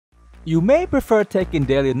You may prefer taking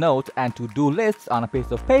daily notes and to-do lists on a piece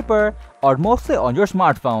of paper or mostly on your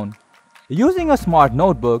smartphone. Using a smart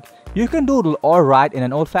notebook, you can doodle or write in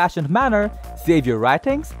an old-fashioned manner, save your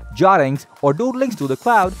writings, jottings, or doodlings to the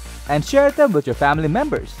cloud, and share them with your family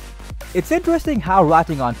members. It's interesting how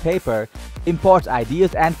writing on paper imports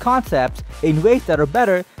ideas and concepts in ways that are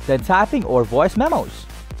better than typing or voice memos.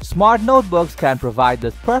 Smart notebooks can provide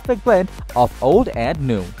this perfect blend of old and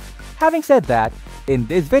new. Having said that, in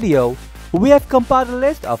this video, we have compiled a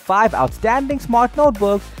list of 5 outstanding smart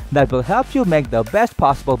notebooks that will help you make the best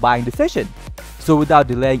possible buying decision. So without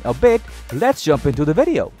delaying a bit, let's jump into the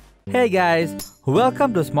video. Hey guys,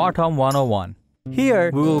 welcome to Smart Home 101.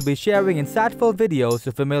 Here, we will be sharing insightful videos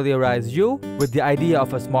to familiarize you with the idea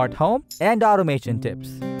of a smart home and automation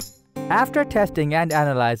tips. After testing and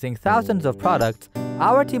analyzing thousands of products,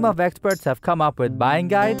 our team of experts have come up with buying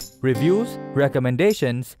guides, reviews,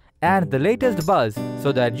 recommendations, and the latest buzz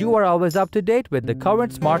so that you are always up to date with the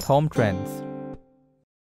current smart home trends.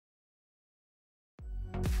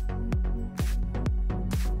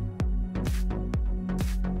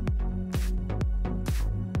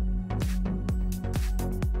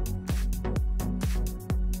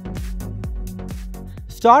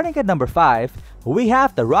 Starting at number 5, we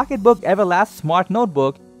have the Rocketbook Everlast Smart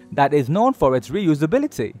Notebook that is known for its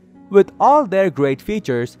reusability. With all their great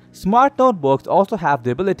features, smart notebooks also have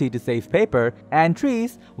the ability to save paper and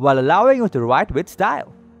trees while allowing you to write with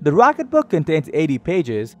style. The Rocketbook contains 80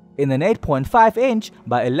 pages in an 8.5-inch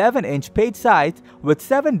by 11-inch page size with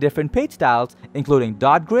 7 different page styles including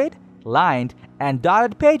dot grid, lined, and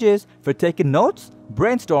dotted pages for taking notes,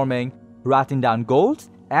 brainstorming, writing down goals,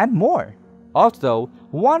 and more. Also,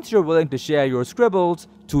 once you're willing to share your scribbles,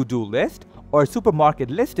 to-do list, or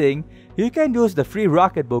supermarket listing, you can use the free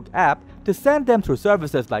Rocketbook app to send them through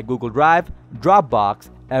services like Google Drive, Dropbox,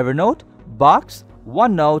 Evernote, Box,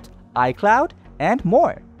 OneNote, iCloud, and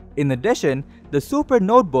more. In addition, the Super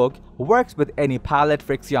Notebook works with any Pilot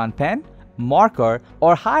Frixion pen, marker,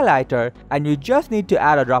 or highlighter, and you just need to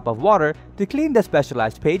add a drop of water to clean the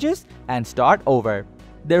specialized pages and start over.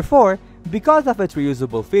 Therefore, because of its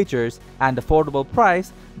reusable features and affordable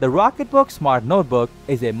price, the Rocketbook Smart Notebook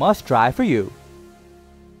is a must-try for you.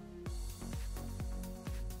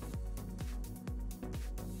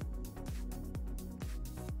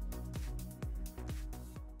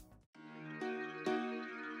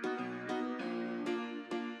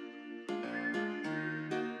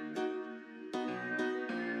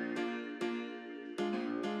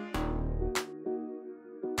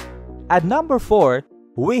 At number 4,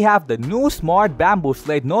 we have the new Smart Bamboo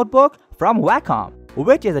Slate Notebook from Wacom,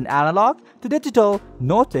 which is an analog to digital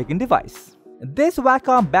note-taking device. This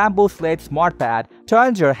Wacom Bamboo Slate SmartPad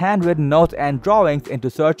turns your handwritten notes and drawings into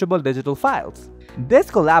searchable digital files.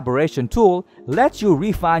 This collaboration tool lets you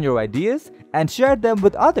refine your ideas and share them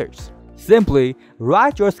with others. Simply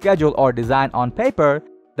write your schedule or design on paper,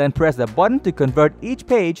 then press the button to convert each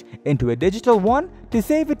page into a digital one to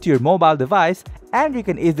save it to your mobile device, and you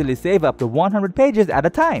can easily save up to 100 pages at a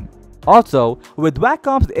time. Also, with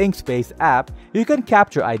Wacom's InkSpace app, you can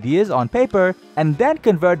capture ideas on paper and then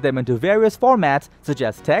convert them into various formats such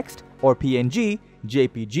as text or PNG,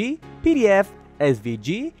 JPG, PDF,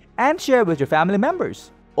 SVG, and share with your family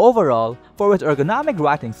members. Overall, for its ergonomic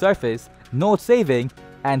writing surface, note saving,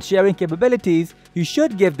 and sharing capabilities, you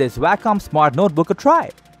should give this Wacom Smart Notebook a try.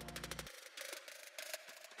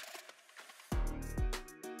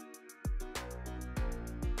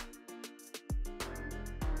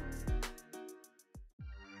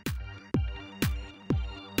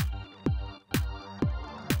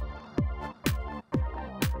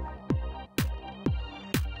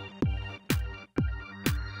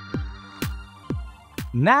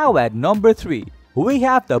 Now at number 3, we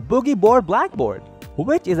have the Boogie Board Blackboard,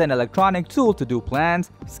 which is an electronic tool to do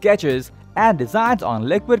plans, sketches, and designs on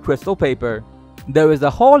liquid crystal paper. There is a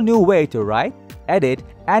whole new way to write, edit,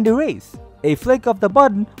 and erase. A flick of the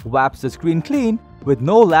button wipes the screen clean with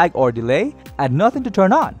no lag or delay and nothing to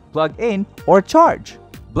turn on, plug in, or charge.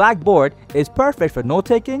 Blackboard is perfect for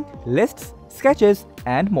note-taking, lists, sketches,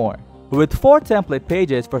 and more. With 4 template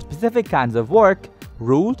pages for specific kinds of work,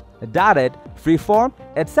 ruled, dotted, freeform,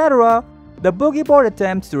 etc., the Boogie Board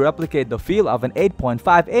attempts to replicate the feel of an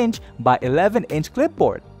 8.5-inch by 11-inch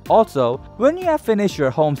clipboard. Also, when you have finished your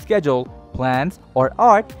home schedule, plans, or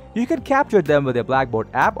art, you can capture them with a Blackboard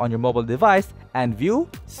app on your mobile device and view,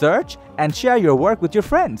 search, and share your work with your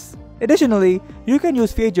friends. Additionally, you can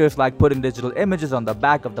use features like putting digital images on the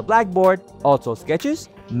back of the Blackboard, also sketches,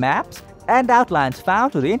 maps, and outlines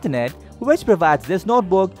found through the internet, which provides this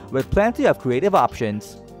notebook with plenty of creative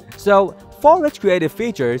options. So, For its creative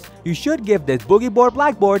features, you should give this boogie board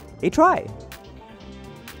blackboard a try.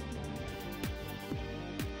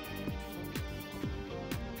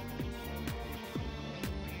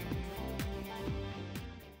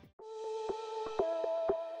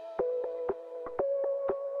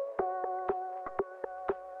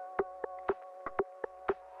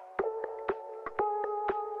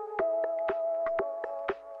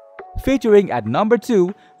 Featuring at number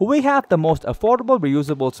 2, we have the most affordable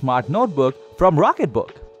reusable smart notebook from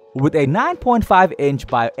Rocketbook. With a 9.5-inch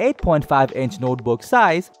by 8.5-inch notebook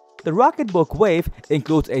size, the Rocketbook Wave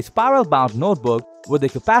includes a spiral-bound notebook with a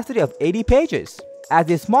capacity of 80 pages. As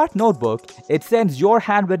a smart notebook, it sends your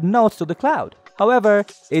handwritten notes to the cloud. However,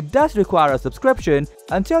 it does require a subscription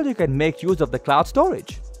until you can make use of the cloud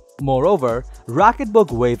storage. Moreover,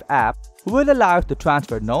 Rocketbook Wave app will allow you to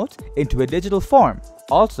transfer notes into a digital form.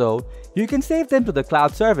 Also, you can save them to the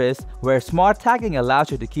cloud service where smart tagging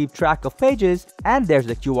allows you to keep track of pages, and there's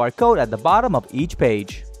a QR code at the bottom of each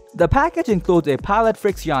page. The package includes a Pilot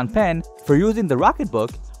Frixion pen for using the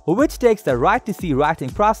Rocketbook, which takes the write-to-see writing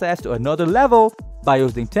process to another level by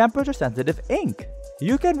using temperature-sensitive ink.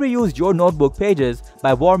 You can reuse your notebook pages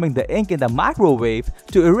by warming the ink in the microwave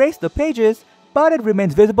to erase the pages, but it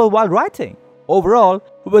remains visible while writing. Overall,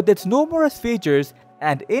 with its numerous features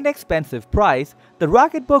and inexpensive price, the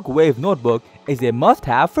Rocketbook Wave notebook is a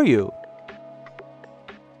must-have for you.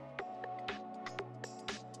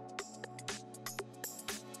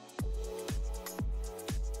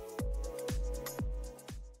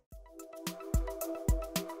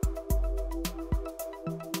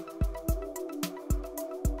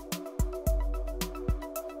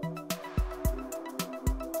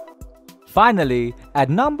 Finally, at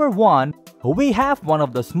number 1, we have one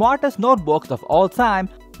of the smartest notebooks of all time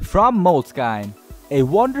from Moleskine. A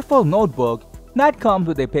wonderful notebook that comes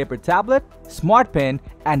with a paper tablet, smart pen,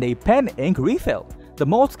 and a pen ink refill. The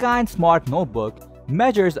Moleskine Smart Notebook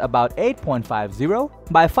measures about 8.50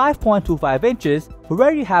 by 5.25 inches,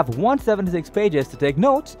 where you have 176 pages to take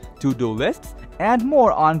notes, to-do lists, and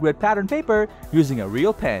more on-grid pattern paper using a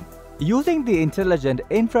real pen. Using the intelligent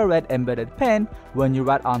infrared embedded pen, when you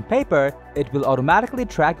write on paper, it will automatically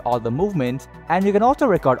track all the movements, and you can also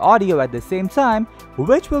record audio at the same time,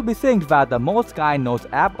 which will be synced via the Moleskine Notes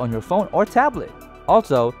app on your phone or tablet.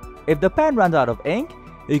 Also, if the pen runs out of ink,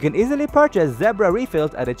 you can easily purchase Zebra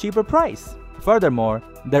refills at a cheaper price. Furthermore,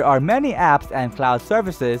 there are many apps and cloud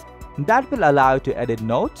services that will allow you to edit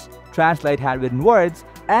notes, translate handwritten words,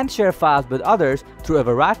 and share files with others through a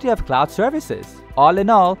variety of cloud services. All in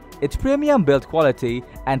all, its premium build quality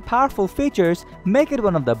and powerful features make it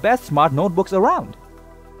one of the best smart notebooks around.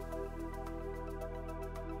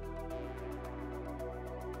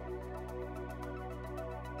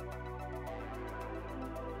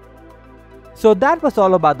 So that was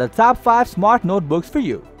all about the top 5 smart notebooks for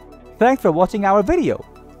you. Thanks for watching our video.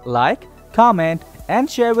 Like, comment, and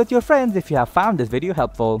share with your friends if you have found this video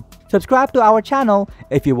helpful. Subscribe to our channel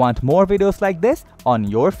if you want more videos like this on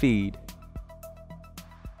your feed.